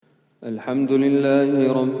الحمد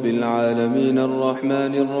لله رب العالمين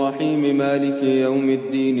الرحمن الرحيم مالك يوم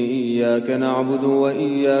الدين إياك نعبد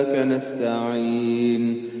وإياك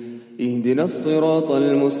نستعين اهدنا الصراط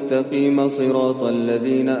المستقيم صراط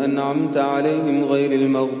الذين أنعمت عليهم غير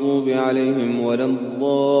المغضوب عليهم ولا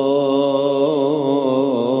الضالين.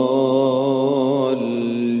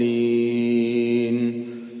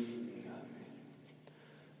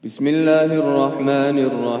 بسم الله الرحمن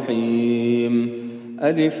الرحيم.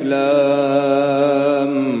 ألف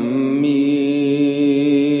لام ميم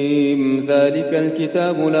ذلك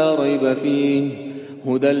الكتاب لا ريب فيه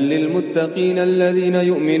هدى للمتقين الذين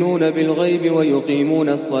يؤمنون بالغيب ويقيمون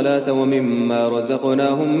الصلاة ومما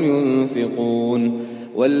رزقناهم ينفقون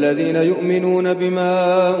والذين يؤمنون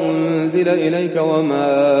بما أنزل إليك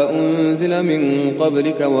وما أنزل من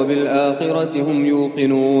قبلك وبالآخرة هم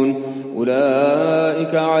يوقنون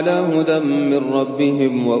أولئك على هدى من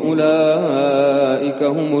ربهم وأولئك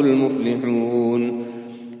هم المفلحون.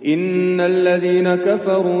 إن الذين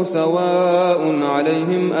كفروا سواء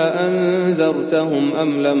عليهم أأنذرتهم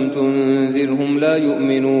أم لم تنذرهم لا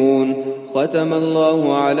يؤمنون ختم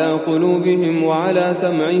الله على قلوبهم وعلى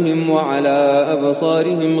سمعهم وعلى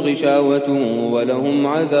أبصارهم غشاوة ولهم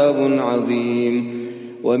عذاب عظيم.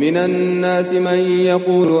 ومن الناس من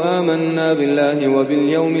يقول آمنا بالله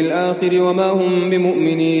وباليوم الآخر وما هم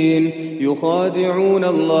بمؤمنين يخادعون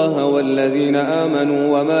الله والذين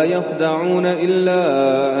آمنوا وما يخدعون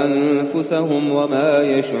إلا أنفسهم وما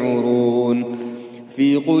يشعرون.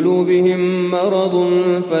 في قلوبهم مرض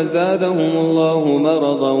فزادهم الله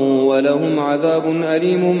مرضا ولهم عذاب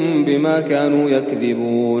أليم بما كانوا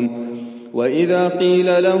يكذبون. وإذا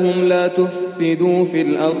قيل لهم لا تفسدوا في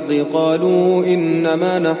الأرض قالوا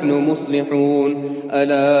إنما نحن مصلحون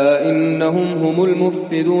ألا إنهم هم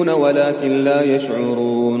المفسدون ولكن لا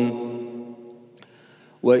يشعرون.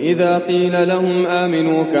 وإذا قيل لهم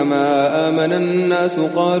آمنوا كما آمن الناس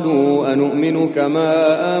قالوا أنؤمن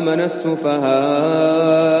كما آمن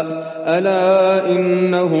السفهاء ألا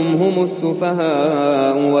إنهم هم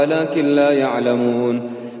السفهاء ولكن لا يعلمون.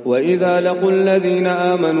 وإذا لقوا الذين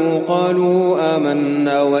آمنوا قالوا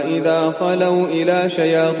آمنا وإذا خلوا إلى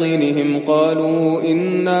شياطينهم قالوا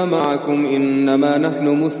إنا معكم إنما نحن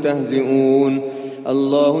مستهزئون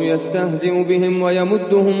الله يستهزئ بهم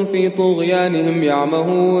ويمدهم في طغيانهم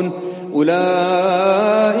يعمهون.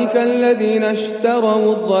 أولئك الذين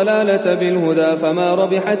اشتروا الضلالة بالهدى فما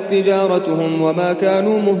ربحت تجارتهم وما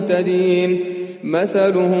كانوا مهتدين.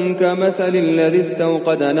 مثلهم كمثل الذي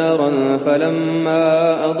استوقد نارا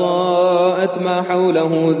فلما أضاءت ما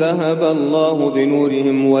حوله ذهب الله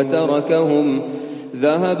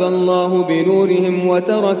بنورهم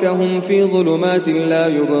وتركهم في ظلمات لا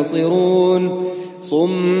يبصرون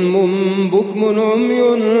صم بكم عمي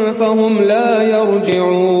فهم لا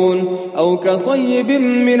يرجعون. أو كصيب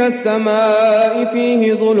من السماء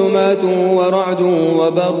فيه ظلمات ورعد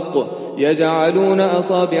وبرق يجعلون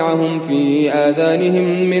أصابعهم في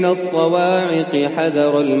آذانهم من الصواعق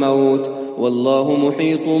حذر الموت والله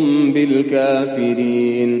محيط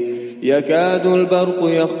بالكافرين. يكاد البرق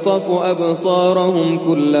يخطف أبصارهم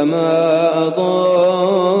كلما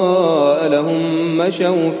أضاء لهم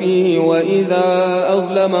مشوا فيه وإذا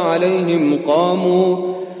أظلم عليهم قاموا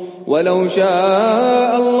ولو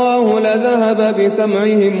شاء الله لذهب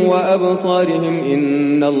بسمعهم وأبصارهم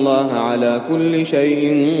إن الله على كل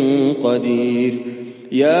شيء قدير.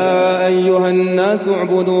 يا أيها الناس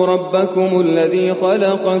اعبدوا ربكم الذي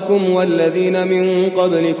خلقكم والذين من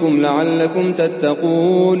قبلكم لعلكم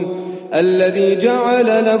تتقون الذي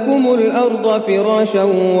جعل لكم الأرض فراشا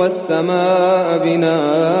والسماء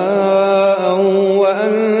بناء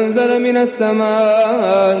وأنزل من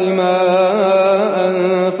السماء ماء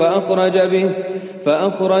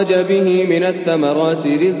فأخرج به من الثمرات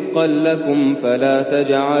رزقا لكم فلا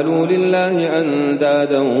تجعلوا لله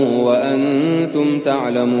أندادا وأنتم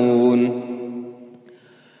تعلمون.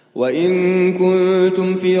 وإن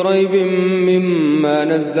كنتم في ريب مما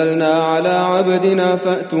نزلنا على عبدنا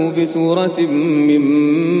فأتوا بسورة من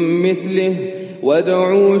مثله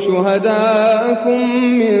وادعوا شهداءكم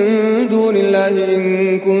من دون الله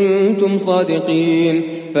إن كنتم صادقين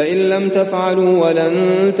فإن لم تفعلوا ولن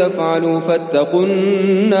تفعلوا فاتقوا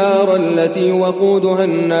النار التي وقودها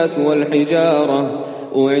الناس والحجارة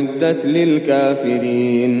أعدت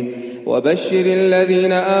للكافرين. وبشر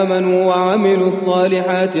الذين آمنوا وعملوا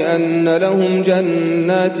الصالحات أن لهم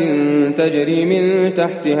جنات تجري من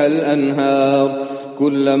تحتها الأنهار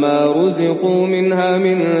كلما رزقوا منها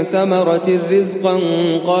من ثمرة رزقا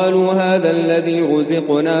قالوا هذا الذي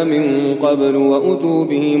رزقنا من قبل وأتوا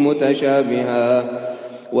به متشابها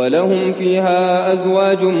ولهم فيها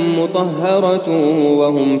أزواج مطهرة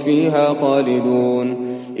وهم فيها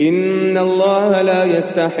خالدون. إن الله لا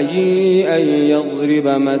يستحيي أن يضرب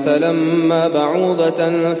مثلا ما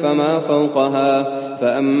بعوضة فما فوقها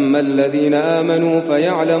فأما الذين آمنوا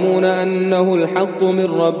فيعلمون أنه الحق من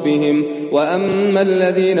ربهم وأما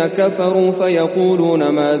الذين كفروا فيقولون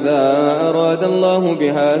ماذا أراد الله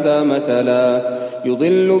بهذا مثلا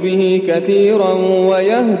يضل به كثيرا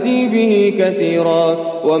ويهدي به كثيرا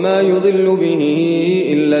وما يضل به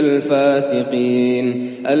إلا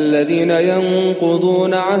الفاسقين الذين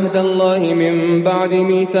ينقضون عهد الله من بعد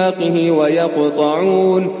ميثاقه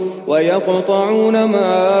ويقطعون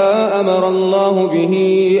ما أمر الله به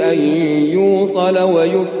أن يوصل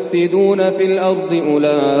ويفسدون في الأرض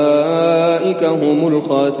أولئك هم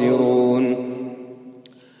الخاسرون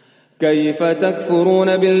كيف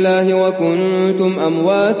تكفرون بالله وكنتم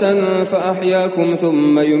أمواتا فأحياكم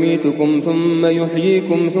ثم يميتكم ثم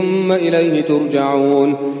يحييكم ثم إليه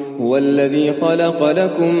ترجعون هو الذي خلق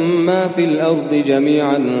لكم ما في الأرض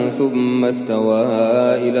جميعا ثم استوى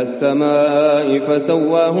إلى السماء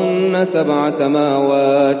فسواهن 7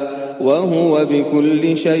 سماوات وهو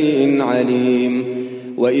بكل شيء عليم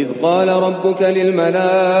وإذ قال ربك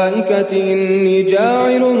للملائكة إني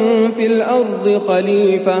جاعل في الأرض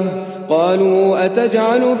خليفة قالوا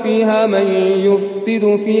أتجعل فيها من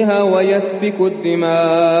يفسد فيها ويسفك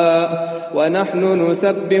الدماء ونحن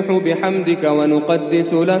نسبح بحمدك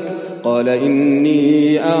ونقدس لك قال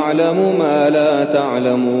إني أعلم ما لا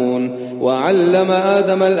تعلمون وعلم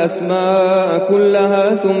آدم الأسماء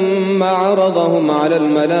كلها ثم عرضهم على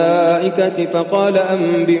الملائكة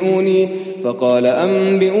فقال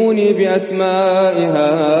أنبئوني بأسماء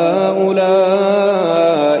هؤلاء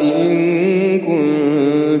إن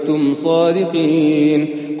كنتم صادقين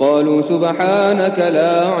قالوا سبحانك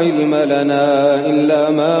لا علم لنا إلا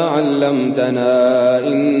ما علمتنا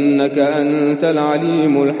إنك أنت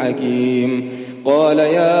العليم الحكيم قال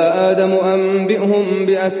يا آدم أنبئهم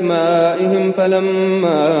بأسمائهم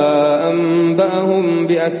فلما أنبأهم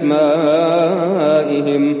بأسمائهم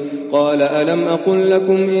قال ألم أقل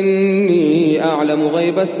لكم إني أعلم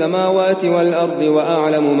غيب السماوات والأرض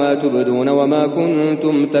وأعلم ما تبدون وما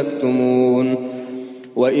كنتم تكتمون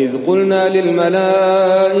وإذ قلنا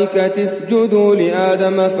للملائكة اسجدوا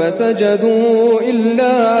لآدم فسجدوا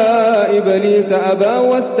إلا إبليس أبى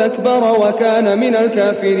واستكبر وكان من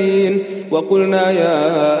الكافرين وقلنا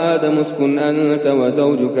يا آدم اسكن أنت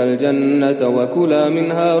وزوجك الجنة وكلا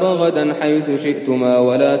منها رغدا حيث شئتما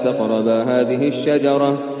ولا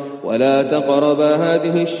تقربا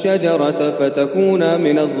هذه الشجرة فتكونا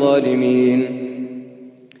من الظالمين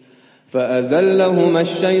فأزلهما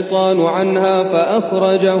الشيطان عنها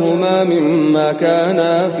فأخرجهما مما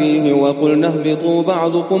كانا فيه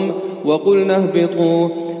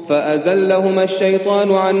فأزلهما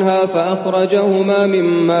الشيطان عنها فأخرجهما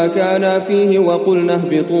مما كانا فيه وقلنا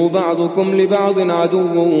اهبطوا بعضكم لبعض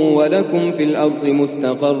عدو ولكم في الأرض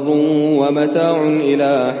مستقر ومتاع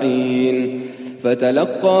إلى حين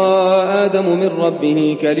فتلقى آدم من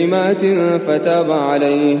ربه كلمات فتاب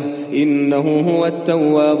عليه إنه هو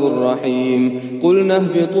التواب الرحيم قلنا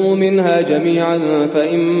اهبطوا منها جميعا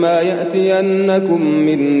فإما يأتينكم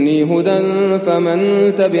مني هدى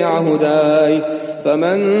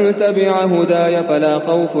فمن تبع هداي فلا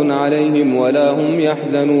خوف عليهم ولا هم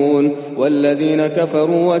يحزنون والذين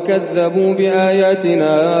كفروا وكذبوا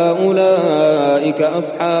بآياتنا أولئك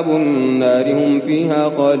أصحاب النار هم فيها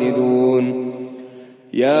خالدون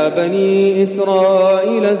يا بني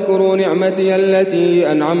إسرائيل اذكروا نعمتي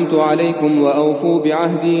التي أنعمت عليكم وأوفوا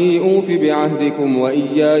بعهدي أوف بعهدكم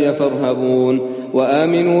وإياي فارهبون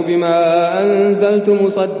وآمنوا بما أنزلت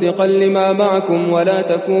مصدقا لما معكم ولا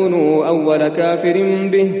تكونوا أول كافر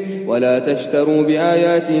به ولا تشتروا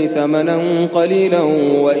بآياتي ثمنا قليلا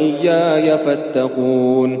وإياي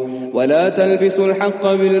فاتقون ولا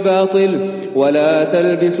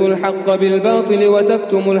تلبسوا الحق بالباطل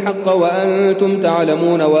وتكتموا الحق وأنتم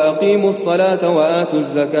تعلمون وأقيموا الصلاة وآتوا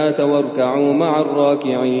الزكاة واركعوا مع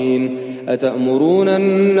الراكعين أتأمرون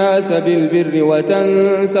الناس بالبر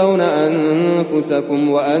وتنسون أنفسكم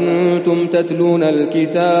وأنتم تتلون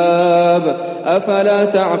الكتاب أفلا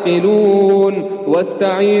تعقلون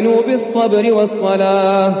واستعينوا بالصبر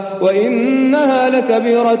والصلاة وإنها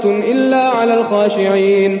لكبيرة إلا على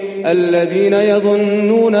الخاشعين الذين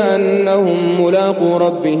يظنون أنهم ملاقو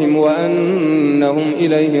ربهم وأنهم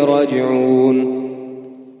إليه راجعون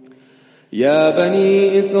يا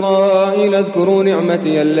بني إسرائيل اذكروا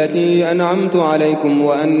نعمتي التي أنعمت عليكم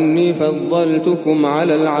وأني فضلتكم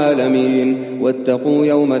على العالمين واتقوا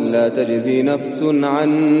يوما لا تجزي نفس عن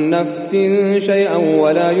نفس شيئا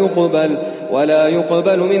ولا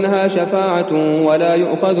يقبل منها شفاعة ولا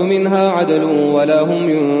يؤخذ منها عدل ولا هم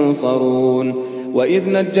ينصرون وإذ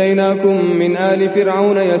نجيناكم من آل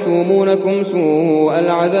فرعون يسومونكم سوء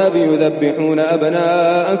العذاب يذبحون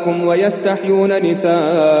أبناءكم ويستحيون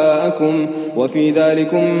نساءكم وفي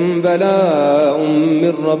ذلكم بلاء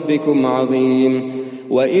من ربكم عظيم.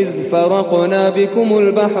 وإذ فرقنا بكم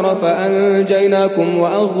البحر فأنجيناكم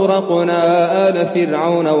وأغرقنا آل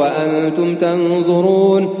فرعون وأنتم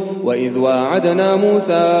تنظرون. وإذ واعدنا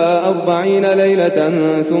موسى 40 ليلة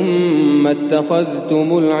ثم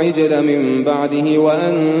اتخذتم العجل من بعده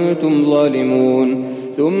وأنتم ظالمون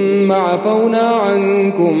ثم عفونا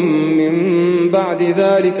عنكم من بعد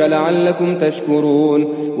ذلك لعلكم تشكرون.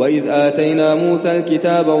 وإذ آتينا موسى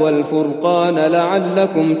الكتاب والفرقان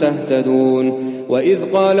لعلكم تهتدون. وإذ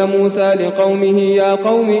قال موسى لقومه يا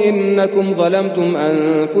قوم إنكم ظلمتم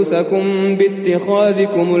أنفسكم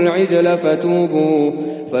باتخاذكم العجل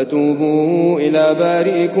فتوبوا إلى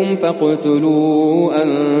بارئكم فاقتلوا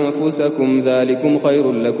أنفسكم ذلكم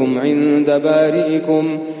خير لكم عند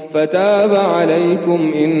بارئكم فتاب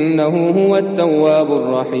عليكم إنه هو التواب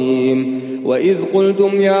الرحيم. وإذ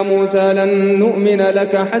قلتم يا موسى لن نؤمن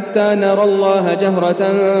لك حتى نرى الله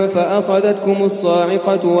جهرة فأخذتكم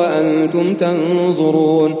الصاعقة وأنتم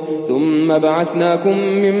تنظرون ثم بعثناكم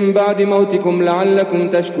من بعد موتكم لعلكم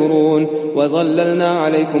تشكرون. وظللنا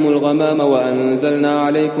عليكم الغمام وأنزلنا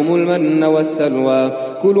عليكم المن والسلوى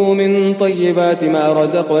كلوا من طيبات ما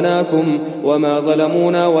رزقناكم وما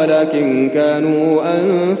ظلمونا ولكن كانوا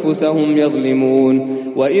أنفسهم يظلمون.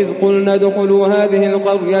 وإذ قلنا ادخلوا هذه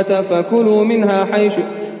القرية فكلوا منها حيث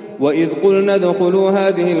وإذ قلنا ادخلوا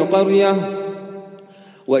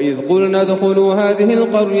هذه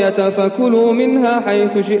القرية فكلوا منها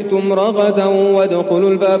حيث شئتم رغدا وادخلوا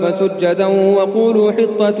الباب سجدا وقولوا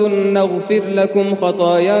حطة نغفر لكم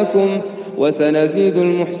خطاياكم وسنزيد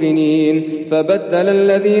المحسنين. فبدل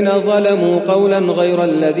الذين ظلموا قولا غير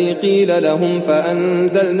الذي قيل لهم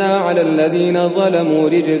فأنزلنا على الذين ظلموا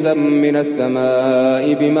رجزا من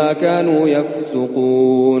السماء بما كانوا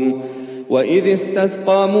يفسقون. وإذ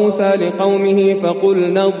استسقى موسى لقومه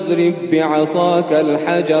فقلنا اضرب بعصاك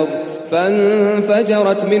الحجر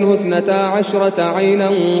فانفجرت منه 12 عينا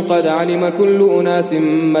قد علم كل أناس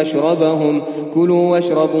مشربهم كلوا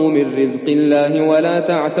واشربوا من رزق الله ولا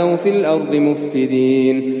تعثوا في الأرض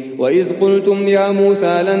مفسدين. وإذ قلتم يا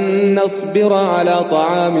موسى لن نصبر على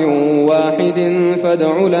طعام واحد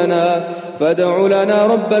فادع لنا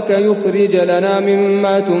ربك يخرج لنا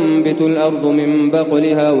مما تنبت الأرض من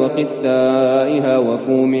بقلها وقثائها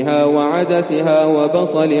وفومها وعدسها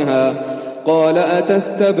وبصلها قال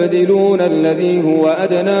أتستبدلون الذي هو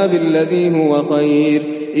أدنى بالذي هو خير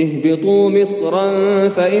اهبطوا مصرا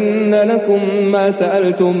فإن لكم ما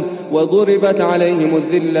سألتم وضربت عليهم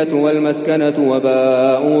الذلة والمسكنة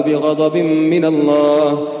وباءوا بغضب من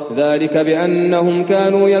الله ذلك بأنهم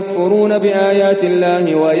كانوا يكفرون بآيات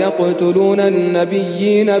الله ويقتلون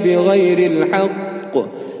النبيين بغير الحق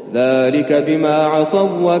ذلك بما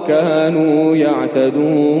عصوا وكانوا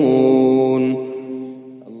يعتدون.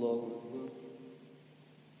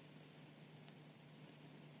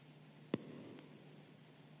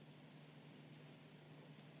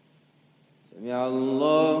 سمع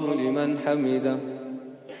الله لمن حمده.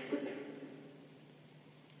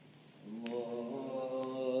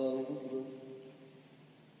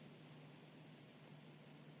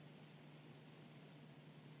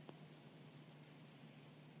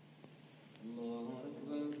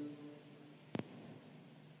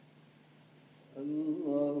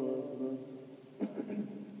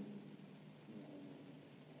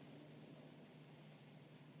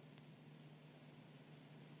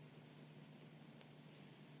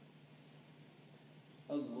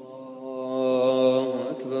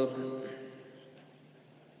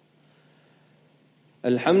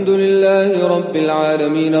 الحمد لله رب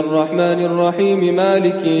العالمين الرحمن الرحيم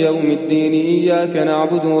مالك يوم الدين إياك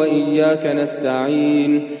نعبد وإياك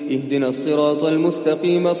نستعين اهدنا الصراط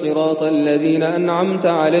المستقيم صراط الذين أنعمت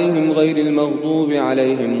عليهم غير المغضوب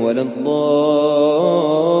عليهم ولا الضالين.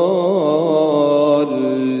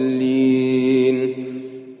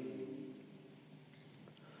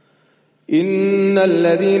 إن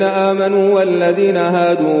الذين آمنوا والذين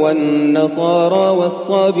هادوا والنصارى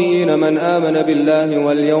والصابئين من آمن بالله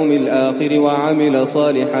واليوم الآخر وعمل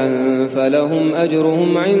صالحا فلهم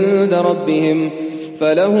أجرهم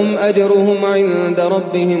عند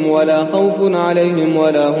ربهم ولا خوف عليهم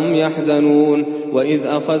ولا هم يحزنون. وإذ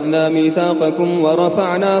أخذنا ميثاقكم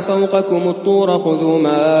ورفعنا فوقكم الطور خذوا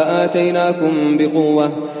ما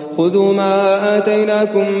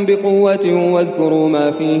آتيناكم بقوة واذكروا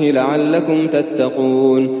ما فيه لعلكم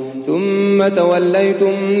تتقون. ثم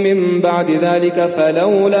توليتم من بعد ذلك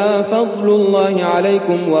فلولا فضل الله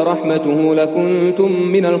عليكم ورحمته لكنتم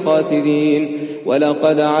من الخاسرين.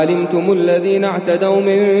 ولقد علمتم الذين اعتدوا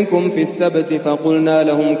منكم في السبت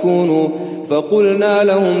فقلنا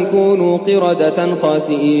لهم كونوا قردة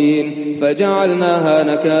خاسئين فجعلناها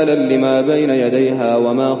نكالا لما بين يديها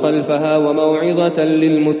وما خلفها وموعظة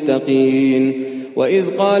للمتقين. وإذ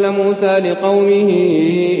قال موسى لقومه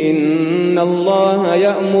إن الله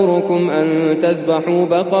يأمركم أن تذبحوا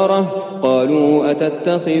بقرة قالوا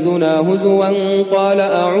أتتخذنا هزوا قال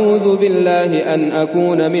أعوذ بالله أن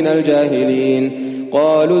أكون من الجاهلين.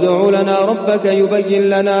 قالوا ادع لنا ربك يبين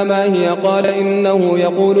لنا ما هي قال إنه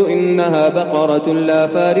يقول إنها بقرة لا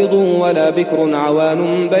فارض ولا بكر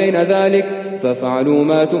عوان بين ذلك فافعلوا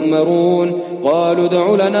ما تؤمرون. قالوا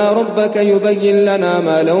ادع لنا ربك يبين لنا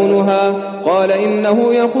ما لونها قال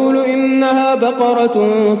إنه يقول إنها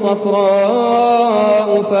بقرة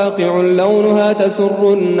صفراء فاقع لونها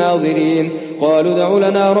تسر الناظرين. قالوا ادع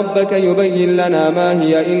لنا ربك يبين لنا ما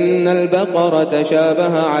هي إن البقرة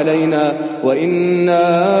شابه علينا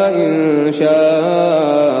وإنا إن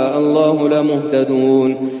شاء الله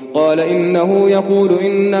لمهتدون. قال إنه يقول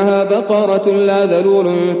إنها بقرة لا ذلول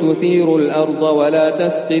تثير الأرض ولا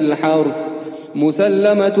تسقي الحرث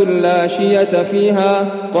مسلمة لا شية فيها.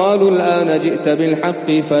 قالوا الآن جئت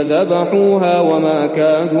بالحق فذبحوها وما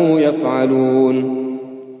كادوا يفعلون.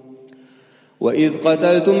 وإذ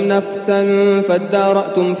قتلتم نفسا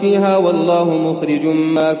فادارأتم فيها والله مخرج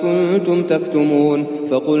ما كنتم تكتمون.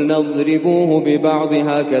 فقلنا اضربوه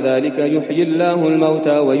ببعضها كذلك يحيي الله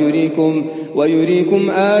الموتى ويريكم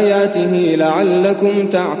آياته لعلكم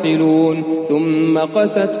تعقلون. ثم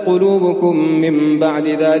قست قلوبكم من بعد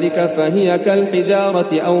ذلك فهي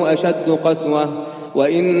كالحجارة أو أشد قسوة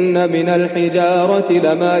وإن من الحجارة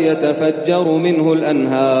لما يتفجر منه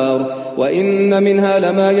الأنهار وإن منها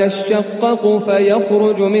لما يشقق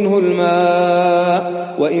فيخرج منه الماء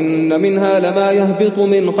وإن منها لما يهبط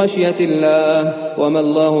من خشية الله وما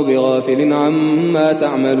الله بغافل عما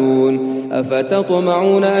تعملون.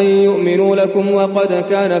 أفتطمعون أن يؤمنوا لكم وقد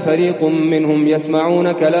كان فريق منهم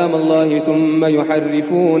يسمعون كلام الله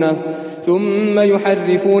ثم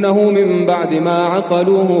يحرفونه من بعد ما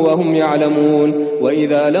عقلوه وهم يعلمون.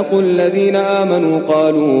 وإذا لقوا الذين آمنوا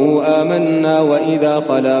قالوا آمنا وإذا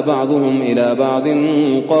خلا بعضهم إلى بعض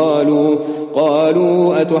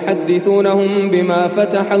قالوا أتحدثونهم بما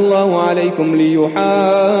فتح الله عليكم ليحاجوكم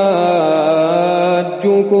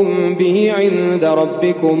به عند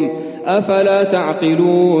ربكم أفلا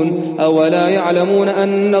تعقلون. أولا يعلمون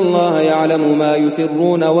أن الله يعلم ما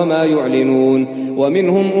يسرون وما يعلنون.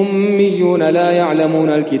 ومنهم أميون لا يعلمون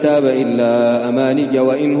الكتاب إلا أماني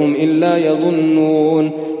وإنهم إلا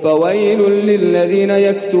يظنون. فويل للذين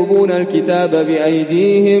يكتبون الكتاب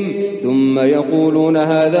بأيديهم ثم يقولون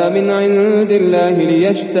هذا من عند الله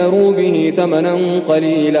ليشتروا به ثمنا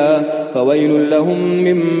قليلا فويل لهم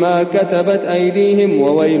مما كتبت أيديهم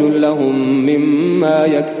وويل لهم مما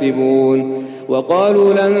يكسبون.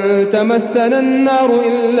 وقالوا لن تمسنا النار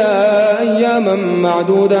إلا أياما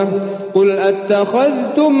معدودة قل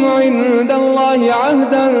أتخذتم عند الله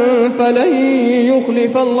عهدا فلن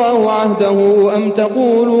يخلف الله عهده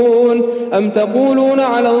أم تقولون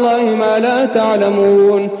على الله ما لا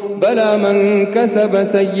تعلمون. بلى من كسب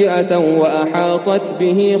سيئة وأحاطت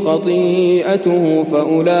به خطيئته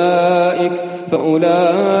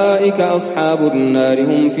فأولئك أصحاب النار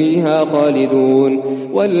هم فيها خالدون.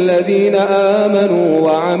 والذين آمنوا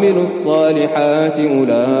وعملوا الصالحات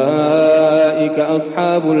أولئك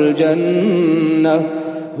أصحاب الجنة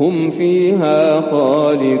هم فيها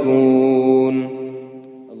خالدون.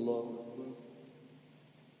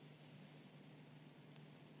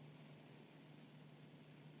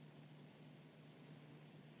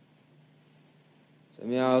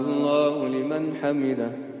 سمع الله لمن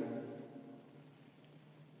حمده.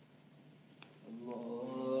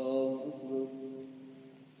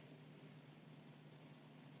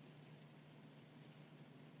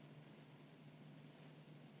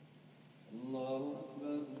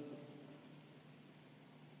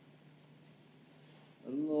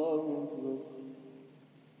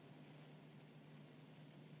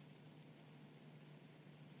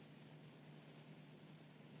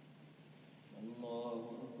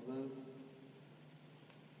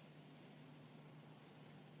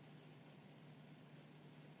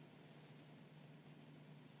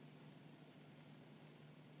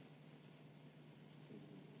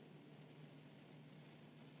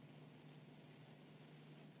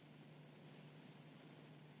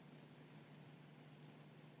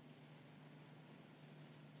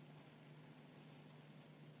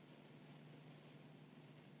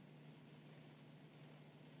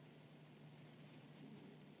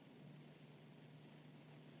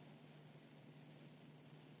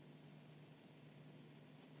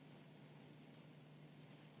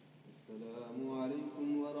 السلام عليكم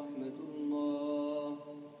ورحمة الله.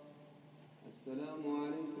 السلام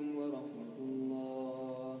عليكم ورحمة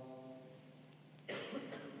الله.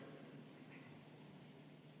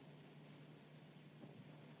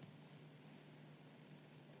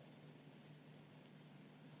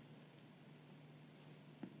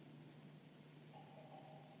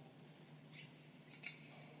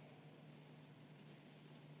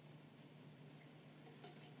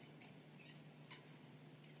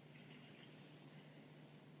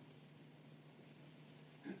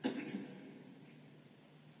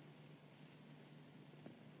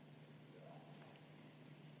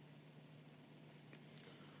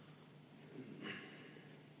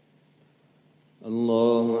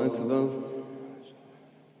 الله أكبر.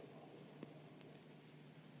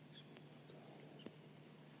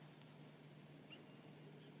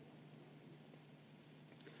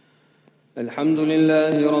 الحمد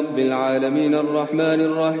لله رب العالمين الرحمن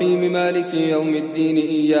الرحيم مالك يوم الدين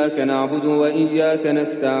إياك نعبد وإياك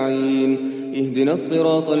نستعين اهدنا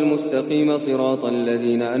الصراط المستقيم صراط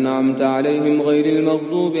الذين أنعمت عليهم غير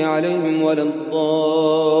المغضوب عليهم ولا الضالين.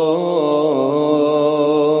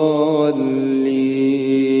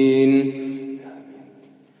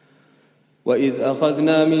 وإذ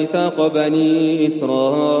أخذنا ميثاق بني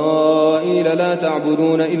إسرائيل لا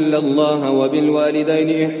تعبدون إلا الله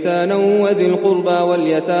وبالوالدين إحسانا وذي القربى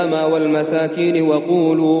واليتامى والمساكين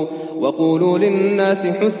وقولوا للناس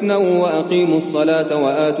حسنا وأقيموا الصلاة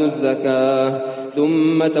وآتوا الزكاة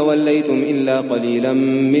ثم توليتم إلا قليلا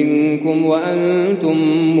منكم وأنتم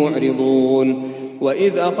معرضون.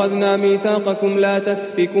 وإذ أخذنا ميثاقكم لا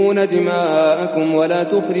تسفكون دماءكم ولا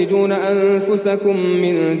تخرجون أنفسكم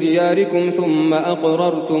من دياركم ثم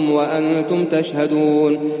أقررتم وأنتم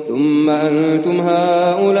تشهدون ثم أنتم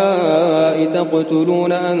هؤلاء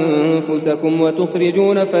تقتلون أنفسكم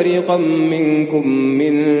وتخرجون فريقا منكم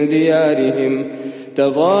من ديارهم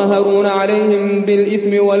تظاهرون عليهم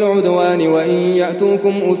بالإثم والعدوان وإن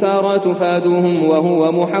يأتوكم أسارى تفادوهم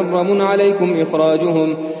وهو محرم عليكم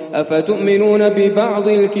إخراجهم أفتؤمنون ببعض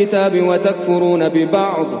الكتاب وتكفرون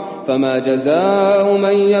ببعض فما جزاء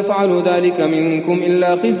من يفعل ذلك منكم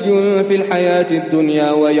إلا خزي في الحياة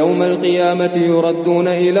الدنيا ويوم القيامة يردون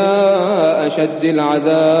إلى أشد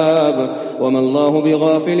العذاب وما الله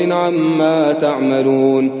بغافل عما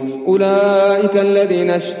تعملون. أولئك الذين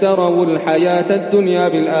اشتروا الحياة الدنيا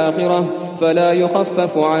بالآخرة فلا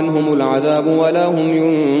يخفف عنهم العذاب ولا هم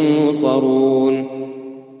ينصرون.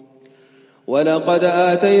 ولقد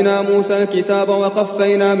آتينا موسى الكتاب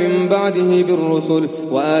وقفينا من بعده بالرسل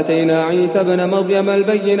وآتينا عيسى ابن مريم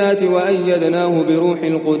البينات وأيدناه بروح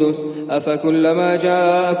القدس أفكلما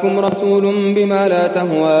جاءكم رسول بما لا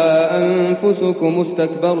تهوى أنفسكم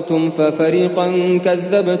استكبرتم ففريقا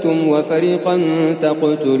كذبتم وفريقا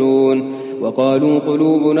تقتلون. وقالوا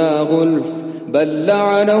قلوبنا غلف بل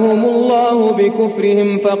لعنهم الله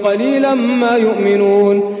بكفرهم فقليلا ما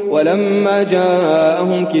يؤمنون. ولما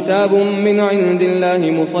جاءهم كتاب من عند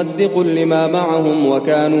الله مصدق لما معهم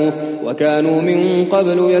وكانوا من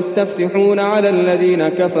قبل يستفتحون على الذين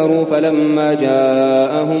كفروا فلما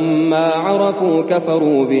جاءهم ما عرفوا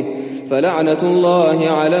كفروا به فلعنة الله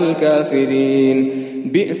على الكافرين.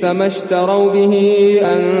 بئس ما اشتروا به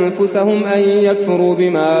أنفسهم أن يكفروا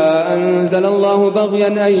بما أنزل الله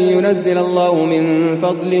بغيا أن ينزل الله من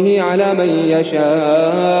فضله على من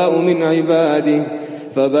يشاء من عباده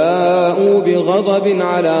فباءوا بغضب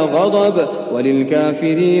على غضب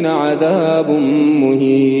وللكافرين عذاب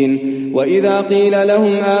مهين. وإذا قيل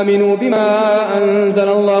لهم آمنوا بما أنزل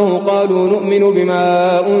الله قالوا نؤمن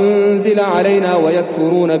بما أنزل علينا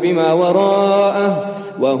ويكفرون بما وراءه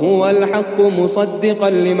وهو الحق مصدقا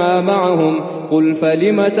لما معهم قل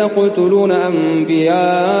فلم تقتلون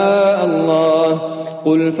أنبياء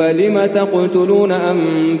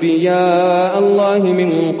الله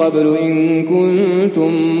من قبل إن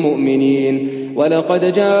كنتم مؤمنين.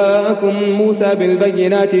 ولقد جاءكم موسى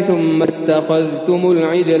بالبينات ثم اتخذتم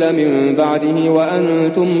العجل من بعده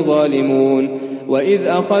وأنتم ظالمون. وإذ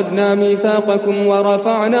أخذنا ميثاقكم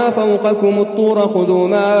ورفعنا فوقكم الطور خذوا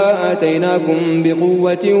ما آتيناكم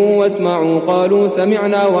بقوة واسمعوا قالوا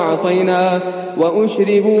سمعنا وعصينا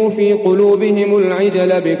وأشربوا في قلوبهم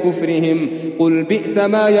العجل بكفرهم قل بئس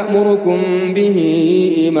ما يأمركم به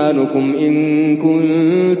إيمانكم إن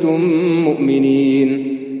كنتم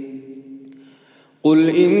مؤمنين. قل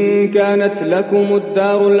إن كانت لكم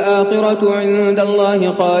الدار الآخرة عند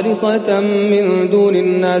الله خالصة من دون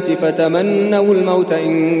الناس فتمنوا الموت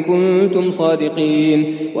إن كنتم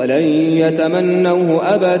صادقين ولن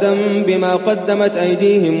يتمنوه أبدا بما قدمت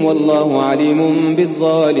أيديهم والله عليم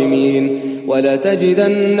بالظالمين.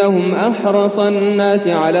 ولتجدنهم أحرص الناس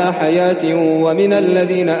على حياة ومن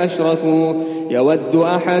الذين أشركوا يود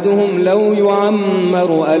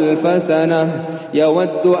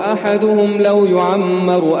أحدهم لو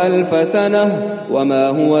يعمر ألف سنة وما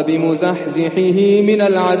هو بمزحزحه من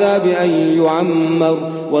العذاب أن يعمر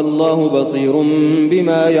والله بصير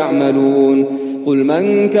بما يعملون قل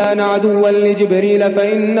من كان عدوا لجبريل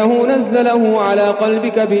فإنه نزله على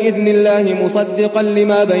قلبك بإذن الله مصدقا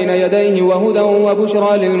لما بين يديه وهدى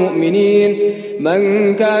وبشرى للمؤمنين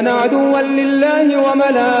من كان عدوا لله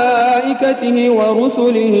وملائكته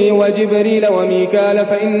ورسله وجبريل وميكال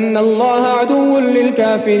فإن الله عدو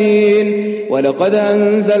للكافرين ولقد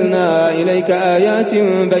أنزلنا إليك آيات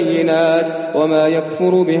بينات وما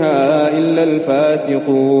يكفر بها إلا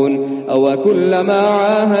الفاسقون أو كلما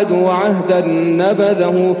عاهدوا عهدا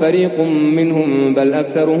نبذه فريق منهم بل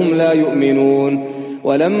أكثرهم لا يؤمنون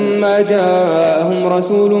ولما جاءهم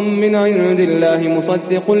رسول من عند الله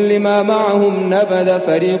مصدق لما معهم نبذ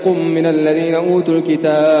فريق من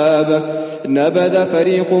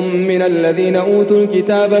الذين أوتوا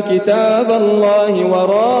الكتاب كتاب الله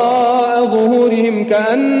وراء ظهورهم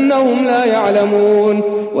كأنهم لا يعلمون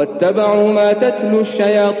واتبعوا ما تتلو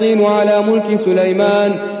الشياطين على ملك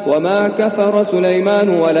سليمان وما كفر سليمان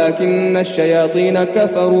ولكن الشياطين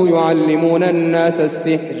كفروا يعلمون الناس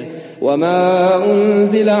السحر وما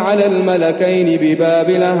أنزل على الملكين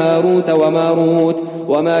ببابل هاروت وماروت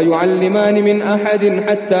وما يعلمان من أحد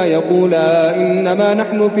حتى يقولا إنما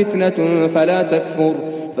نحن فتنة فلا تكفر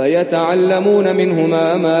فيتعلمون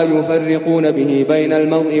منهما ما يفرقون به بين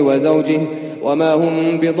المرء وزوجه وما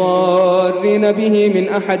هم بضارين به من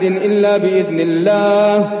أحد إلا بإذن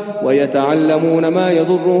الله ويتعلمون ما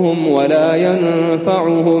يضرهم ولا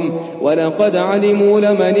ينفعهم ولقد علموا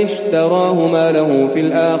لمن اشتراه ما له في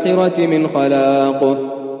الآخرة من خلاق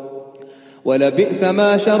ولبئس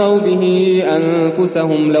ما شروا به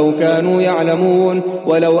أنفسهم لو كانوا يعلمون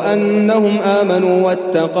ولو أنهم آمنوا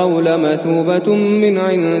واتقوا لمثوبة من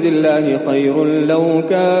عند الله خير لو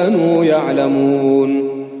كانوا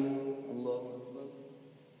يعلمون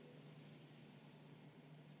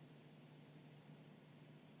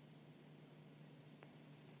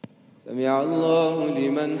سمع الله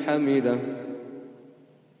لمن حمده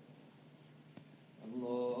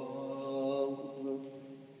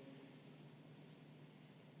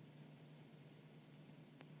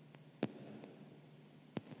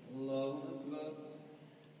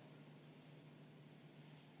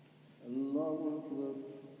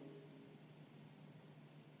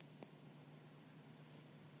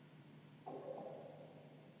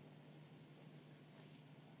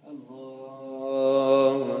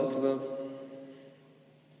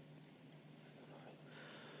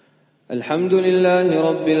الحمد لله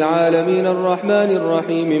رب العالمين الرحمن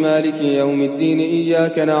الرحيم مالك يوم الدين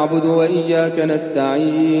إياك نعبد وإياك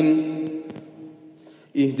نستعين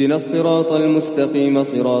اهدنا الصراط المستقيم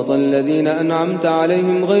صراط الذين أنعمت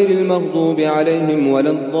عليهم غير المغضوب عليهم ولا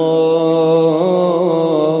الضالين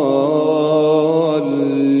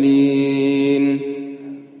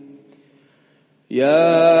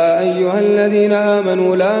يا أيها الذين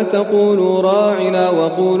آمنوا لا تقولوا راعنا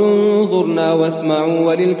وقولوا انظرنا واسمعوا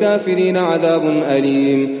وللكافرين عذاب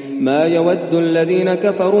أليم ما يود الذين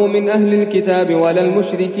كفروا من أهل الكتاب ولا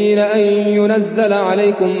المشركين أن ينزل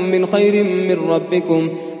عليكم من خير من ربكم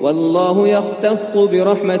والله يختص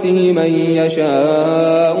برحمته من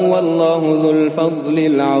يشاء والله ذو الفضل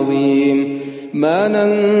العظيم ما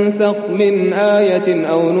ننسخ من آية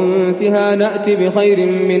أو ننسها نأت بخير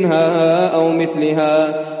منها أو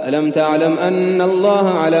مثلها ألم تعلم أن الله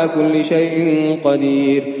على كل شيء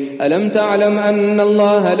قدير ألم تعلم أن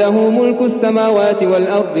الله له ملك السماوات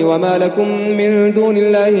والأرض وما لكم من دون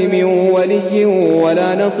الله من ولي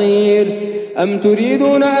ولا نصير أم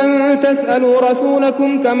تريدون أن تسألوا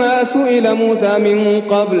رسولكم كما سئل موسى من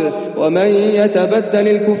قبل ومن يتبدل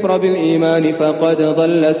الكفر بالإيمان فقد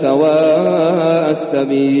ضل سواء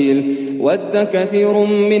السبيل ود كثير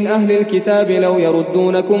من أهل الكتاب لو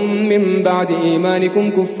يردونكم من بعد إيمانكم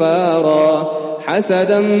كفارا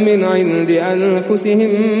حسدا من عند أنفسهم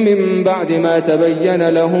من بعد ما تبين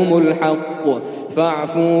لهم الحق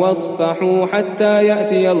فاعفوا واصفحوا حتى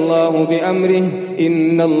يأتي الله بأمره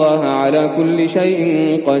إن الله على كل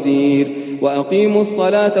شيء قدير وأقيموا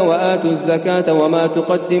الصلاة وآتوا الزكاة وما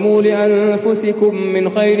تقدموا لأنفسكم من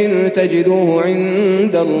خير تجدوه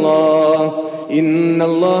عند الله إن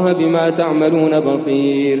الله بما تعملون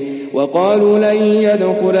بصير. وقالوا لن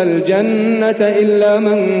يدخل الجنة إلا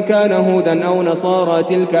من كان هودا أو نصارى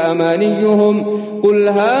تلك أمانيهم قل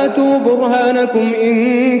هاتوا برهانكم إن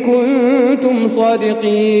كنتم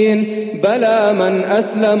صادقين بلى من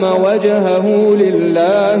أسلم وجهه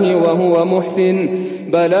لله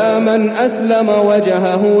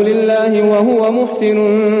وهو محسن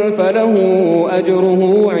فله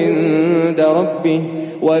أجره عند ربه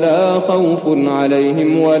ولا خوف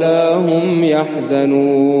عليهم ولا هم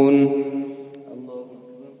يحزنون.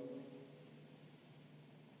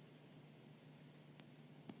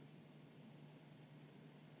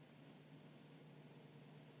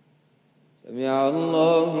 سمع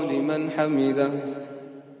الله لمن حمده.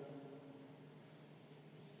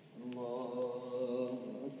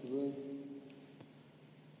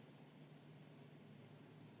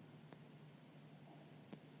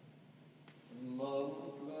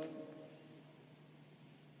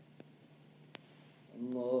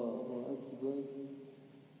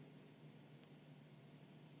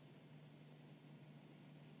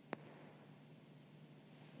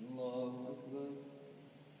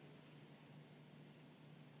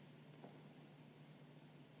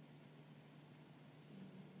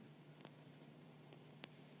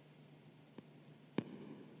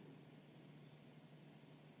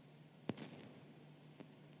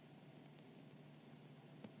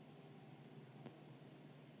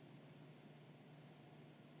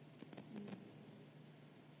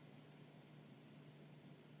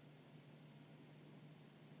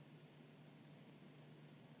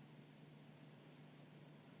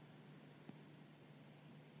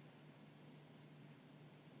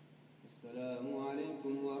 السلام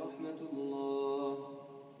عليكم ورحمة الله.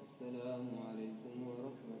 السلام عليكم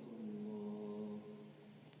ورحمة الله.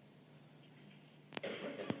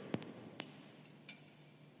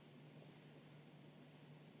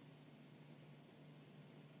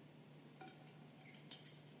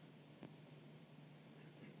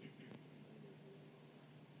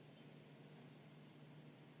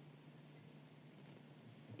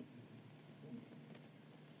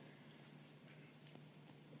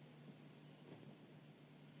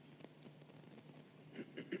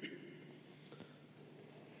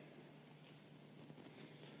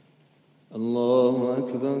 الله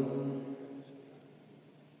أكبر.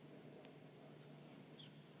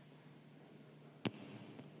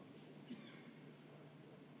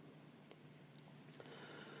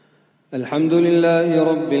 الحمد لله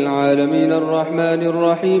رب العالمين الرحمن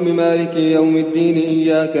الرحيم مالك يوم الدين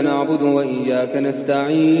إياك نعبد وإياك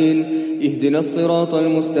نستعين اهدنا الصراط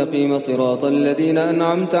المستقيم صراط الذين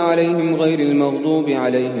أنعمت عليهم غير المغضوب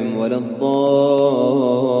عليهم ولا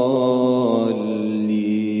الضالين.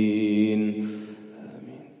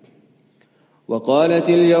 وقالت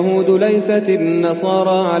اليهود ليست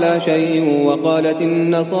النصارى على شيء وقالت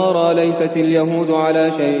النصارى ليست اليهود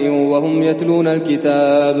على شيء وهم يتلون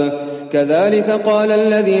الكتاب كذلك قال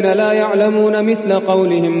الذين لا يعلمون مثل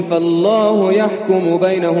قولهم فالله يحكم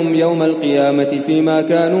بينهم يوم القيامة فيما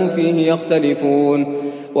كانوا فيه يختلفون.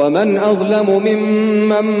 ومن أظلم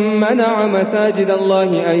ممن منع مساجد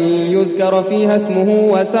الله أن يذكر فيها اسمه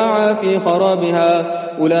وسعى في خرابها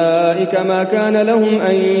أولئك ما كان لهم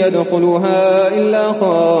أن يدخلوها إلا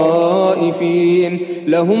خائفين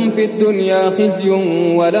لهم في الدنيا خزي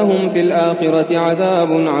ولهم في الآخرة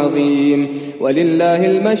عذاب عظيم. ولله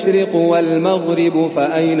المشرق والمغرب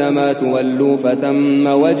فأينما تولوا فثم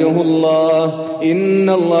وجه الله إن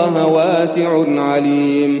الله واسع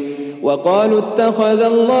عليم. وقالوا اتخذ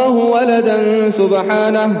الله ولدا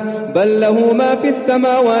سبحانه بل له ما في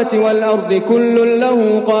السماوات والأرض كل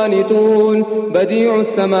له قانتون بديع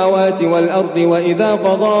السماوات والأرض وإذا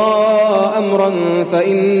قضى أمرا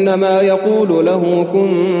فإنما يقول له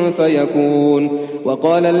كن فيكون.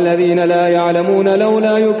 وقال الذين لا يعلمون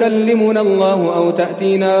لولا يكلمنا الله أو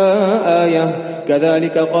تأتينا آية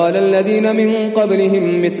كذلك قال الذين من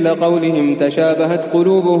قبلهم مثل قولهم تشابهت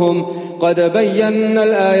قلوبهم قد بينا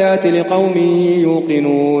الآيات لقوم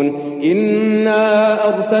يوقنون. إنا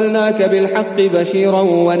أرسلناك بالحق بشيرا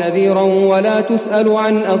ونذيرا ولا تسأل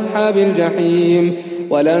عن أصحاب الجحيم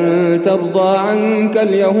ولن ترضى عنك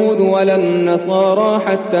اليهود ولا النصارى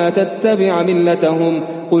حتى تتبع ملتهم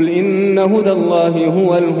قل إن هدى الله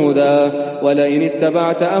هو الهدى ولئن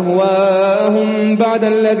اتبعت أهواءهم بعد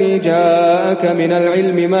الذي جاءك من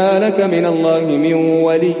العلم ما لك من الله من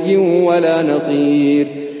ولي ولا نصير.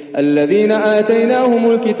 الذين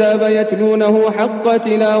آتيناهم الكتاب يتلونه حق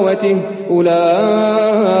تلاوته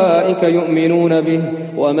أولئك يؤمنون به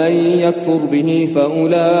ومن يكفر به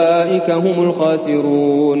فأولئك هم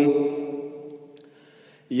الخاسرون.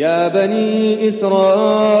 يا بني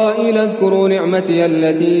إسرائيل اذكروا نعمتي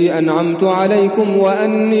التي أنعمت عليكم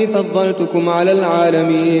وأني فضلتكم على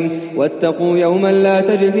العالمين واتقوا يوما لا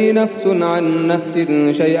تجزي نفس عن نفس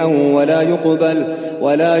شيئا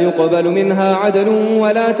ولا يقبل منها عدل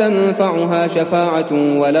ولا تنفعها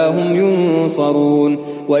شفاعة ولا هم ينصرون.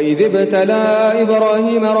 وإذ ابتلى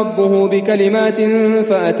إبراهيم ربه بكلمات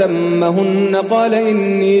فأتمهن قال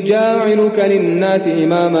إني جاعلك للناس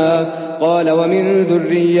إماما قال ومن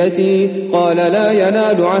ذريتي قال لا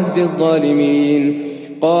ينال عهد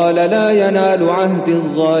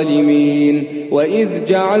الظالمين. وإذ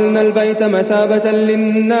جعلنا البيت مثابة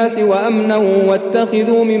للناس وأمنا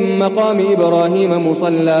واتخذوا من مقام إبراهيم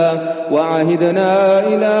مصلى وعهدنا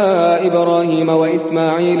إلى إبراهيم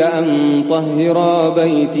وإسماعيل أن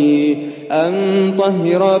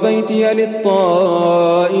طهر بيتي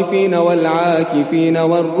للطائفين والعاكفين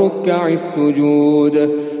والركع السجود.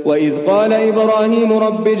 وإذ قال إبراهيم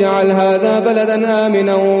رب اجعل هذا بلدا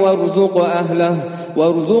آمنا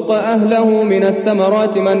وارزق أهله من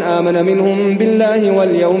الثمرات من آمن منهم بالله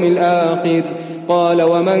واليوم الآخر قال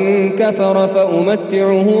ومن كفر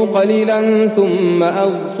فأمتعه قليلا ثم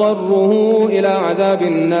أضطره إلى عذاب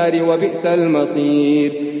النار وبئس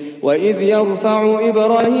المصير. وإذ يرفع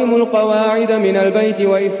إبراهيم القواعد من البيت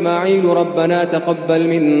وإسماعيل ربنا تقبل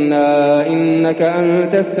منا إنك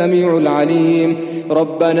أنت السميع العليم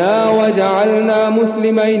ربنا وجعلنا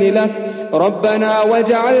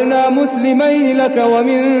مسلمين لك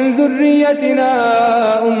ومن ذريتنا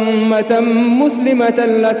أمة مسلمة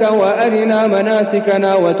لك وأرنا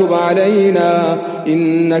مناسكنا وتب علينا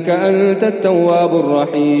إنك أنت التواب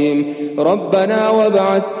الرحيم ربنا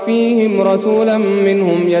وابعث فيهم رسولا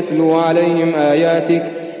منهم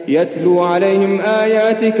يتلو عليهم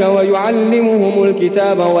آياتك ويعلمهم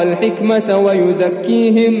الكتاب والحكمة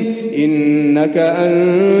ويزكيهم إنك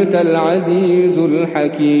أنت العزيز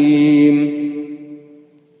الحكيم.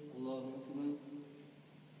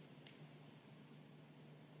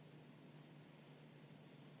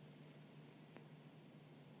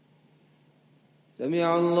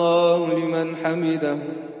 سمع الله لمن حمده.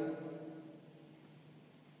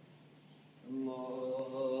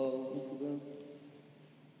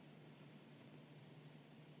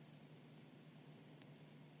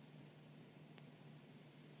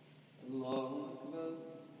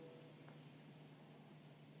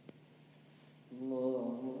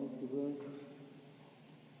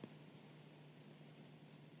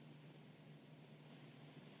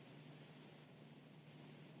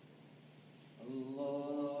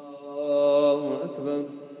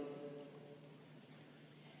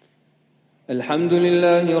 الحمد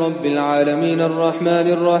لله رب العالمين الرحمن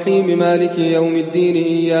الرحيم مالك يوم الدين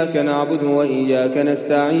إياك نعبد وإياك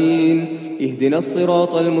نستعين اهدنا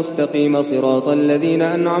الصراط المستقيم صراط الذين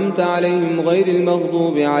أنعمت عليهم غير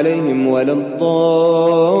المغضوب عليهم ولا الضالين.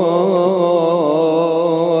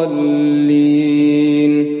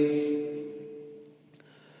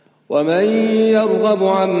 ومن يرغب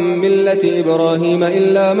عن ملة إبراهيم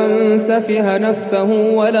إلا من سفه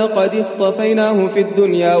نفسه ولقد اصطفيناه في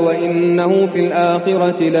الدنيا وإنه في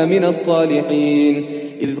الآخرة لمن الصالحين.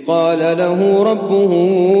 إذ قال له ربه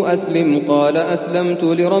أسلم قال أسلمت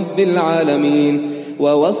لرب العالمين.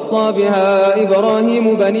 ووصى بها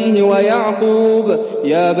إبراهيم بنيه ويعقوب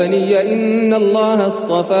يا بني إن الله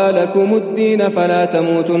اصطفى لكم الدين فلا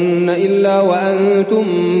تموتن إلا وأنتم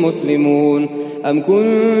مسلمون. أم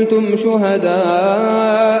كنتم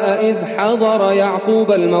شهداء إذ حضر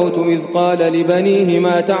يعقوب الموت إذ قال لبنيه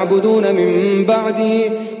ما تعبدون من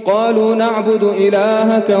بعدي قالوا نعبد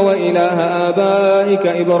إلهك وإله آبائك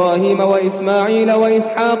إبراهيم وإسماعيل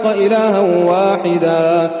وإسحاق إلها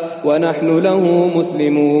واحدا ونحن له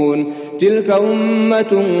مسلمون. تلك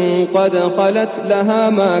أمة قد خلت لها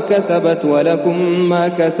ما كسبت ولكم ما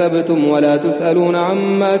كسبتم ولا تسألون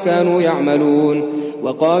عما كانوا يعملون.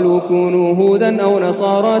 وقالوا كونوا هودا أو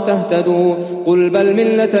نصارى تهتدوا قل بل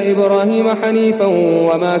ملة إبراهيم حنيفا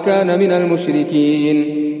وما كان من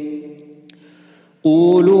المشركين.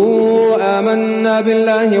 قولوا آمنا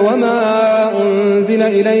بالله وما أنزل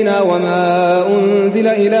إلينا وما أنزل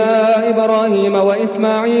إلى إبراهيم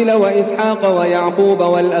وإسماعيل وإسحاق ويعقوب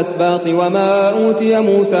والأسباط وما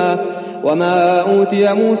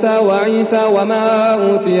أوتي موسى وعيسى وما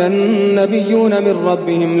أوتي النبيون من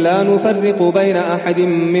ربهم لا نفرق بين أحد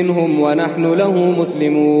منهم ونحن له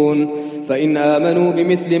مسلمون. فإن آمنوا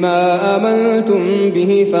بمثل ما آمنتم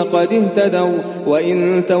به فقد اهتدوا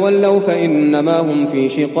وإن تولوا فإنما هم في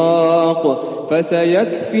شقاق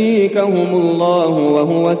فسيكفيكهم الله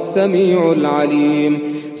وهو السميع العليم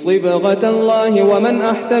صبغة الله ومن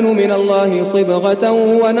أحسن من الله صبغة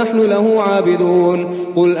ونحن له عابدون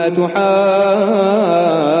قل أتحاجوننا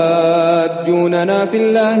في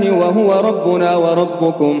الله وهو ربنا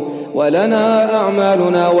وربكم ولنا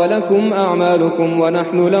أعمالنا ولكم أعمالكم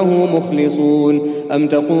ونحن له مخلصون أم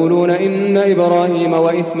تقولون إن إبراهيم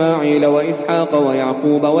وإسماعيل وإسحاق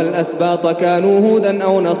ويعقوب والأسباط كانوا هودا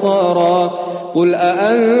أو نصارى قل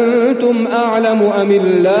أأنتم أعلم أم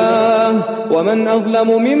الله ومن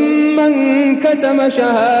أظلم ممن كتم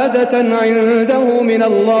شهادة عنده من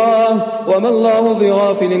الله وما الله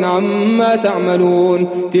بغافل عما تعملون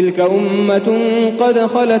تلك أمة قد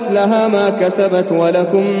خلت لها ما كسبت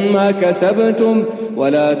ولكم ما كسبتم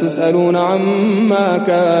ولا تسألون عما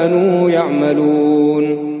كانوا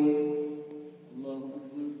يعملون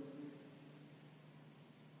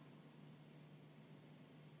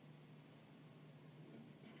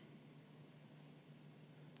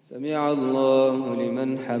سمع الله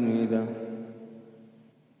لمن حمده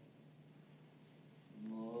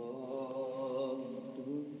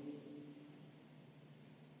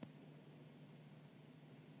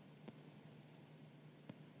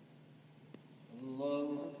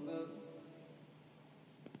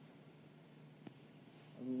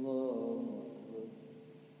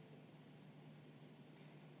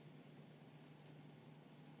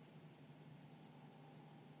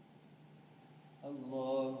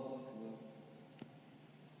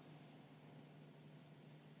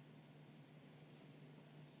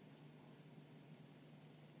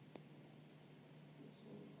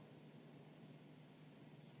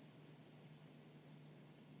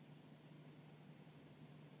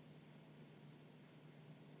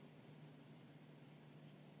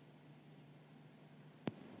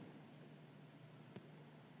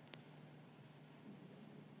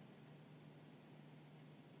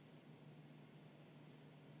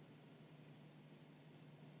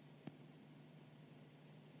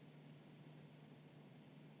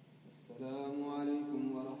السلام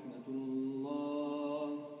عليكم ورحمة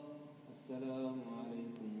الله السلام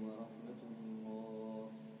عليكم ورحمة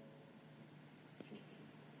الله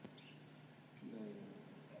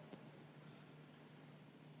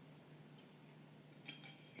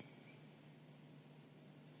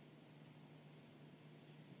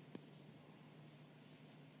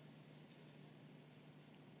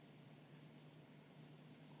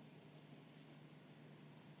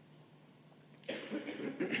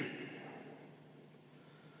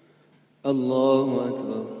الله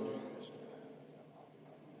أكبر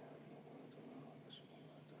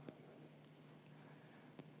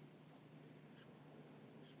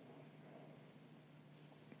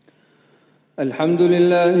الحمد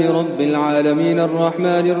لله رب العالمين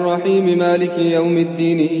الرحمن الرحيم مالك يوم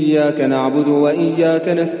الدين إياك نعبد وإياك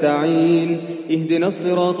نستعين اهدنا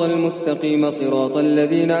الصراط المستقيم صراط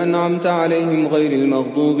الذين أنعمت عليهم غير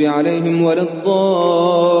المغضوب عليهم ولا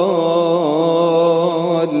الضالين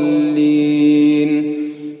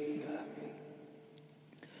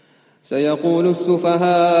سيقول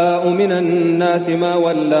السفهاء من الناس ما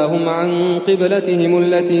ولاهم عن قبلتهم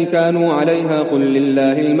التي كانوا عليها قل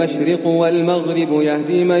لله المشرق والمغرب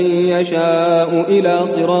يهدي من يشاء إلى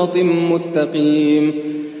صراط مستقيم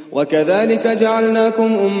وكذلك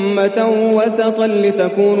جعلناكم أمة وسطا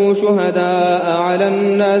لتكونوا شهداء على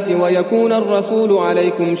الناس ويكون الرسول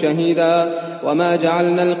عليكم شهيدا وما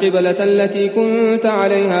جعلنا القبلة التي كنت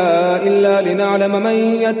عليها إلا لنعلم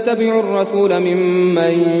من يتبع الرسول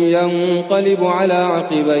ممن ينقلب على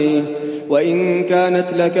عقبيه وإن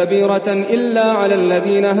كانت لكبيرة إلا على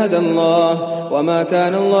الذين هدى الله وما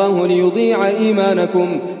كان الله ليضيع إيمانكم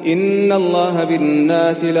إن الله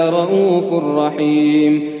بالناس لرؤوف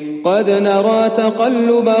رحيم قد نرى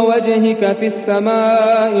تقلب وجهك في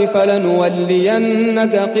السماء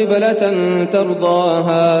فلنولينك قبلة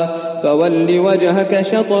ترضاها فول وجهك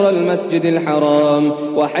شطر المسجد الحرام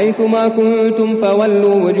وحيث ما كنتم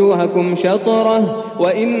فولوا وجوهكم شطره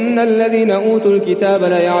وإن الذين أوتوا الكتاب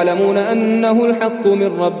ليعلمون أنه الحق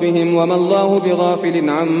من ربهم وما الله بغافل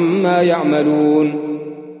عما يعملون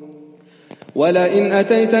ولئن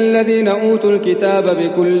أتيت الذين أوتوا الكتاب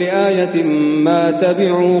بكل آية ما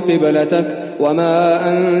تبعوا قبلتك وما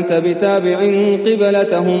أنت بتابع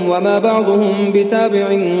قبلتهم وما بعضهم بتابع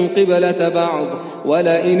قبلة بعض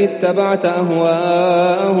ولئن اتبعت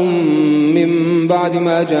أهواءهم من بعد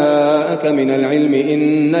ما جاءك من العلم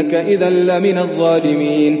إنك إذا لمن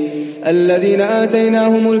الظالمين الذين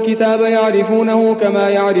آتيناهم الكتاب يعرفونه كما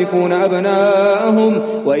يعرفون أبناءهم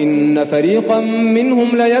وإن فريقا منهم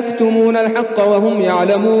ليكتمون الحق وهم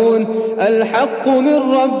يعلمون الحق من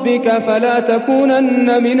ربك فلا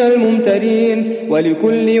تكونن من الممترين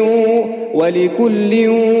ولكل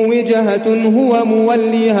وجهة هو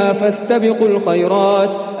موليها فاستبقوا الخيرات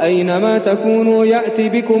أينما تكونوا يأتي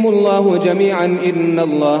بكم الله جميعا إن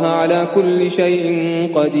الله على كل شيء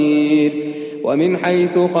قدير ومن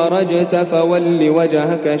حيث خرجت فول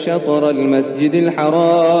وجهك شطر المسجد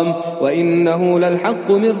الحرام وإنه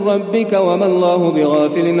للحق من ربك وما الله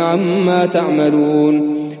بغافل عما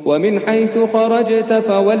تعملون ومن حيث خرجت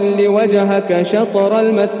فول وجهك شطر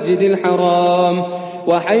المسجد الحرام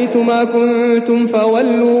وحيث ما كنتم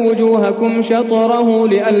فولوا وجوهكم شطره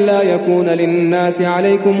لئلا يكون للناس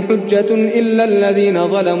عليكم حجة إلا الذين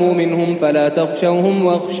ظلموا منهم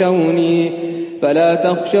فلا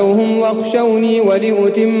تخشوهم واخشوني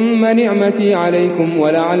ولأتم نعمتي عليكم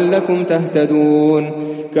ولعلكم تهتدون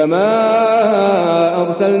كما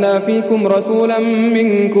أرسلنا فيكم رسولا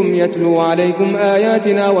منكم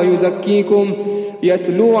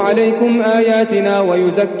يتلو عليكم آياتنا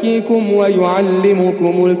ويزكيكم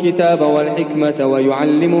ويعلمكم الكتاب والحكمة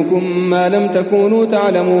ويعلمكم ما لم تكونوا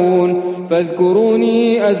تعلمون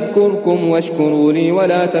فاذكروني أذكركم واشكروا لي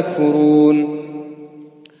ولا تكفرون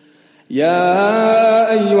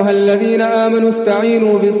يا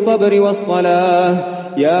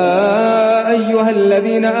أيها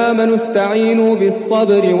الذين آمنوا استعينوا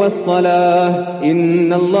بالصبر والصلاة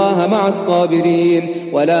إن الله مع الصابرين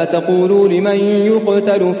ولا تقولوا لمن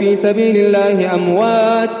يقتل في سبيل الله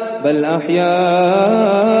أموات بل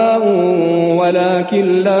أحياء ولكن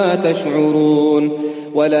لا تشعرون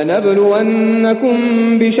ولنبلونكم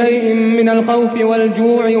بشيء من الخوف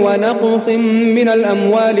والجوع ونقص من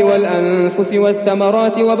الأموال والأنفس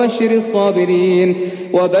والثمرات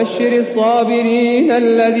وبشر الصابرين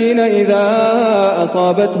الذين إذا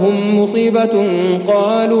أصابتهم مصيبة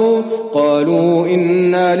قالوا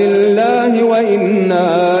إنا لله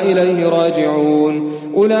وإنا إليه راجعون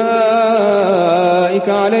أولئك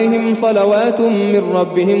عليهم صلوات من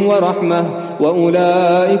ربهم ورحمة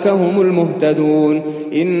وأولئك هم المهتدون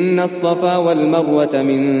إن الصفا والمروة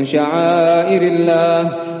من شعائر الله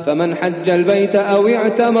فمن حج البيت أو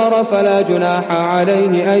اعتمر فلا جناح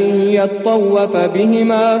عليه أن يطوف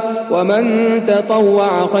بهما ومن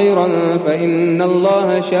تطوع خيرا فإن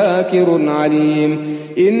الله شاكر عليم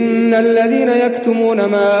إن الذين يكتمون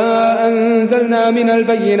ما أنزلنا من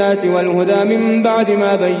البينات والهدى من بعد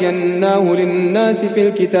ما بيناه للناس في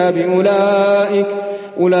الكتاب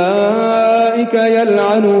أولئك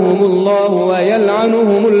يلعنهم الله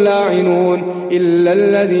ويلعنهم اللاعنون إلا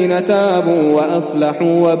الذين تابوا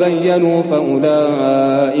وأصلحوا وبينوا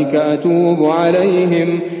فأولئك أتوب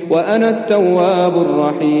عليهم وأنا التواب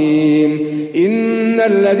الرحيم إن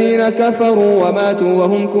الذين كفروا وماتوا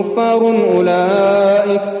وهم كفار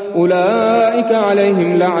أولئك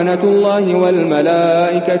عليهم لعنة الله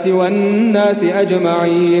والملائكة والناس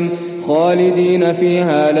أجمعين خالدين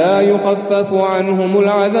فيها لا يخفف عنهم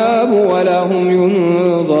العذاب ولا هم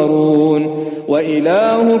ينظرون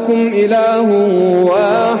وإلهكم إله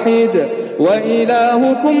واحد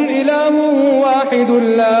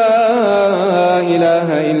لا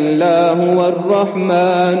إله إلا هو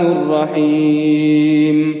الرحمن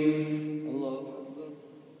الرحيم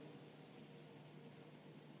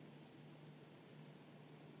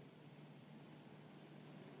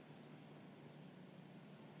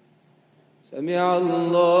سمع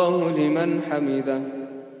الله لمن حمده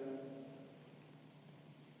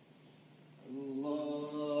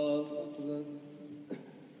الله أكبر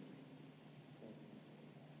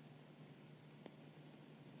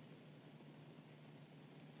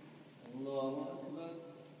الله أكبر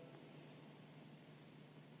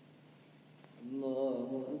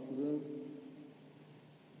الله أكبر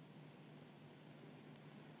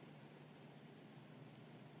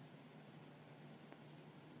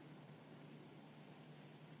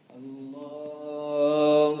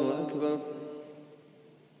الله أكبر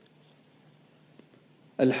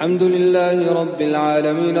الحمد لله رب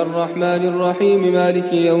العالمين الرحمن الرحيم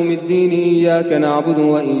مالك يوم الدين إياك نعبد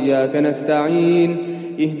وإياك نستعين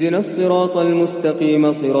اهدنا الصراط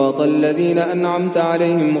المستقيم صراط الذين أنعمت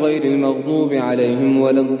عليهم غير المغضوب عليهم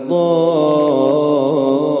ولا الضالين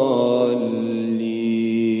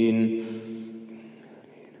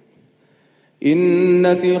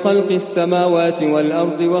إن في خلق السماوات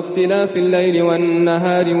والأرض واختلاف الليل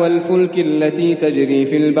والنهار والفلك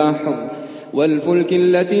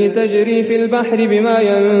التي تجري في البحر بما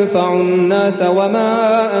ينفع الناس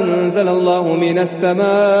وما أنزل الله من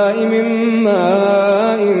السماء من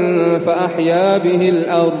ماء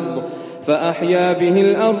فأحيا به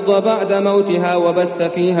الأرض بعد موتها وبث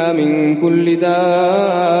فيها من كل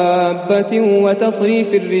دابة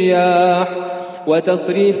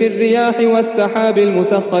وتصريف الرياح والسحاب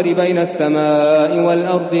المسخر بين السماء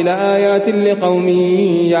والأرض لآيات لقوم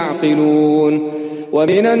يعقلون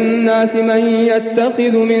ومن الناس من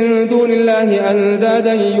يتخذ من دون الله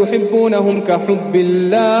أندادا يحبونهم كحب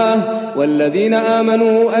الله والذين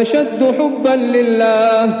آمنوا أشد حبا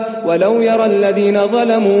لله ولو يرى الذين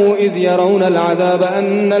ظلموا إذ يرون العذاب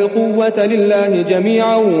أن القوة لله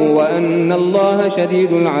جميعا وأن الله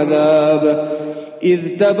شديد العذاب إذ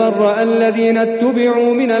تبرأ الذين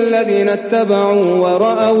اتبعوا من الذين اتبعوا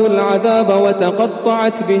ورأوا العذاب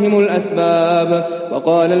وتقطعت بهم الأسباب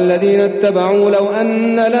وقال الذين اتبعوا لو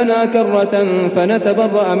أن لنا كرة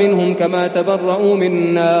فنتبرأ منهم كما تبرأوا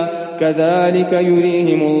منا كذلك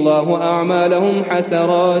يريهم الله أعمالهم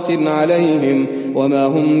حسرات عليهم وما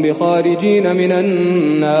هم بخارجين من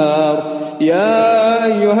النار يا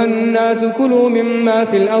أيها الناس كلوا مما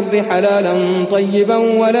في الأرض حلالا طيبا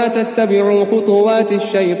ولا تتبعوا خطوات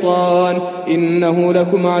الشيطان إنه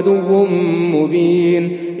لكم عدو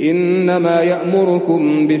مبين إنما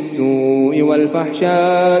يأمركم بالسوء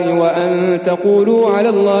والفحشاء وأن تقولوا على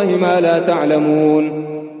الله ما لا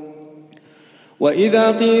تعلمون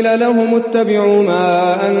وإذا قيل لهم اتبعوا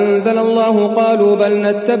ما أنزل الله قالوا بل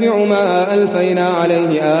نتبع ما ألفينا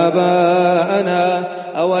عليه آباءنا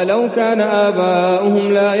أولو كان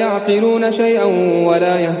آباؤهم لا يعقلون شيئا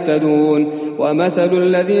ولا يهتدون ومثل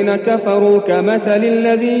الذين كفروا كمثل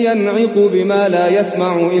الذي ينعق بما لا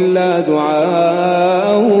يسمع إلا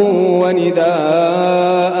دعاء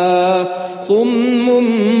ونداء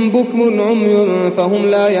صم بكم عمي فهم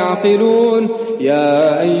لا يعقلون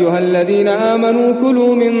يا أيها الذين آمنوا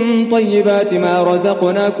كلوا من طيبات ما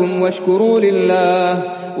رزقناكم واشكروا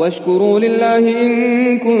لله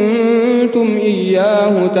إن كنتم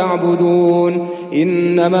إياه تعبدون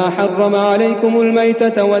إنما حرم عليكم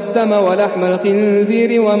الميتة والدم ولحم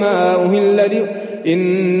الخنزير وما أهل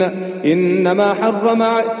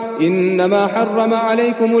إنما حرم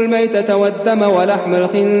عليكم الميتة والدم ولحم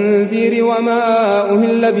الخنزير وما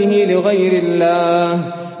أهل به لغير الله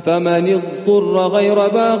فمن اضطر غير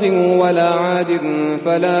باغ ولا عاد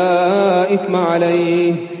فلا إثم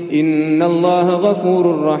عليه إن الله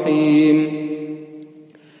غفور رحيم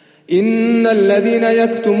إن الذين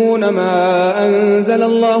يكتمون ما أنزل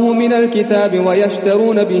الله من الكتاب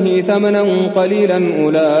ويشترون به ثمنا قليلا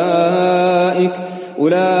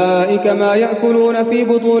أولئك ما يأكلون في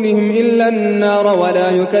بطونهم إلا النار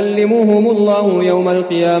ولا يكلمهم الله يوم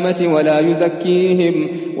القيامة ولا يزكيهم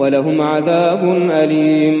ولهم عذاب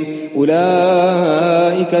أليم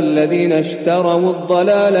أولئك الذين اشتروا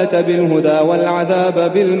الضلالة بالهدى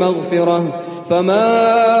والعذاب بالمغفرة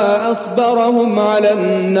فما أصبرهم على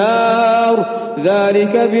النار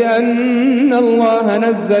ذلك بأن الله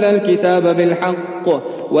نزل الكتاب بالحق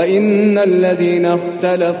وإن الذين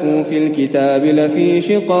اختلفوا في الكتاب لفي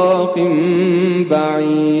شقاق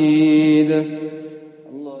بعيد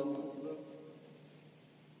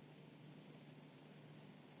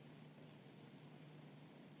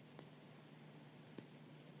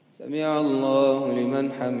سمع الله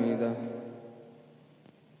لمن حمده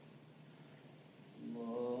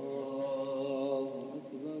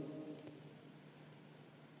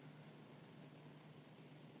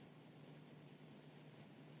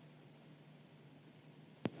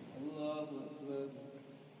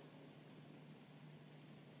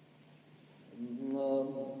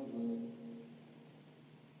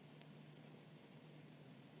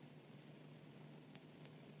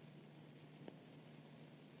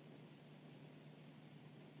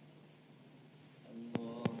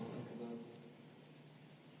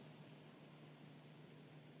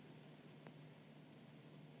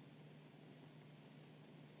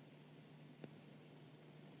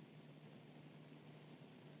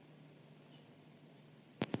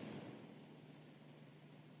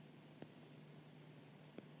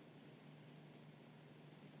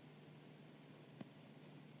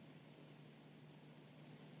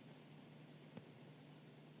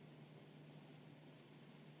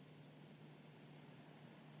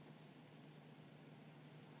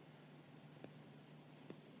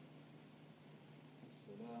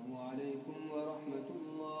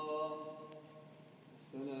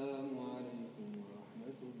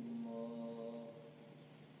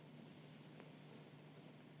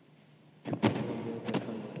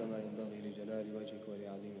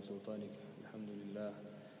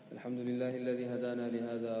الحمد لله الذي هدانا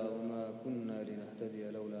لهذا وما كنا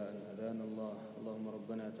لنهتدي لولا أن هدانا الله اللهم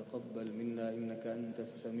ربنا تقبل منا إنك أنت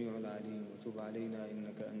السميع العليم وتب علينا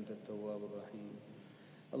إنك أنت التواب الرحيم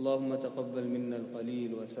اللهم تقبل منا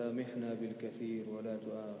القليل وسامحنا بالكثير ولا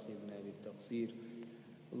تؤاخذنا بالتقصير.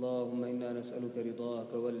 اللهم إنا نسألك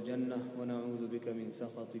رضاك والجنة ونعوذ بك من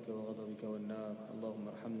سخطك وغضبك والنار. اللهم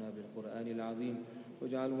ارحمنا بالقرآن العظيم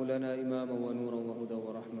واجعله لنا إماما ونورا وهدى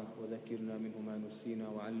ورحمة، وذكرنا منه ما نسينا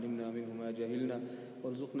وعلمنا منه ما جهلنا،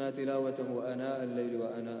 وارزقنا تلاوته آناء الليل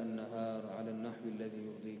وآناء النهار على النحو الذي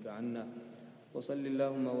يرضيك عنا. وصل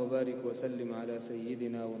اللهم وبارك وسلم على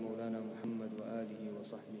سيدنا ومولانا محمد وآله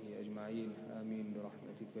وصحبه أجمعين. آمين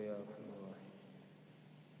برحمتك يا أرحم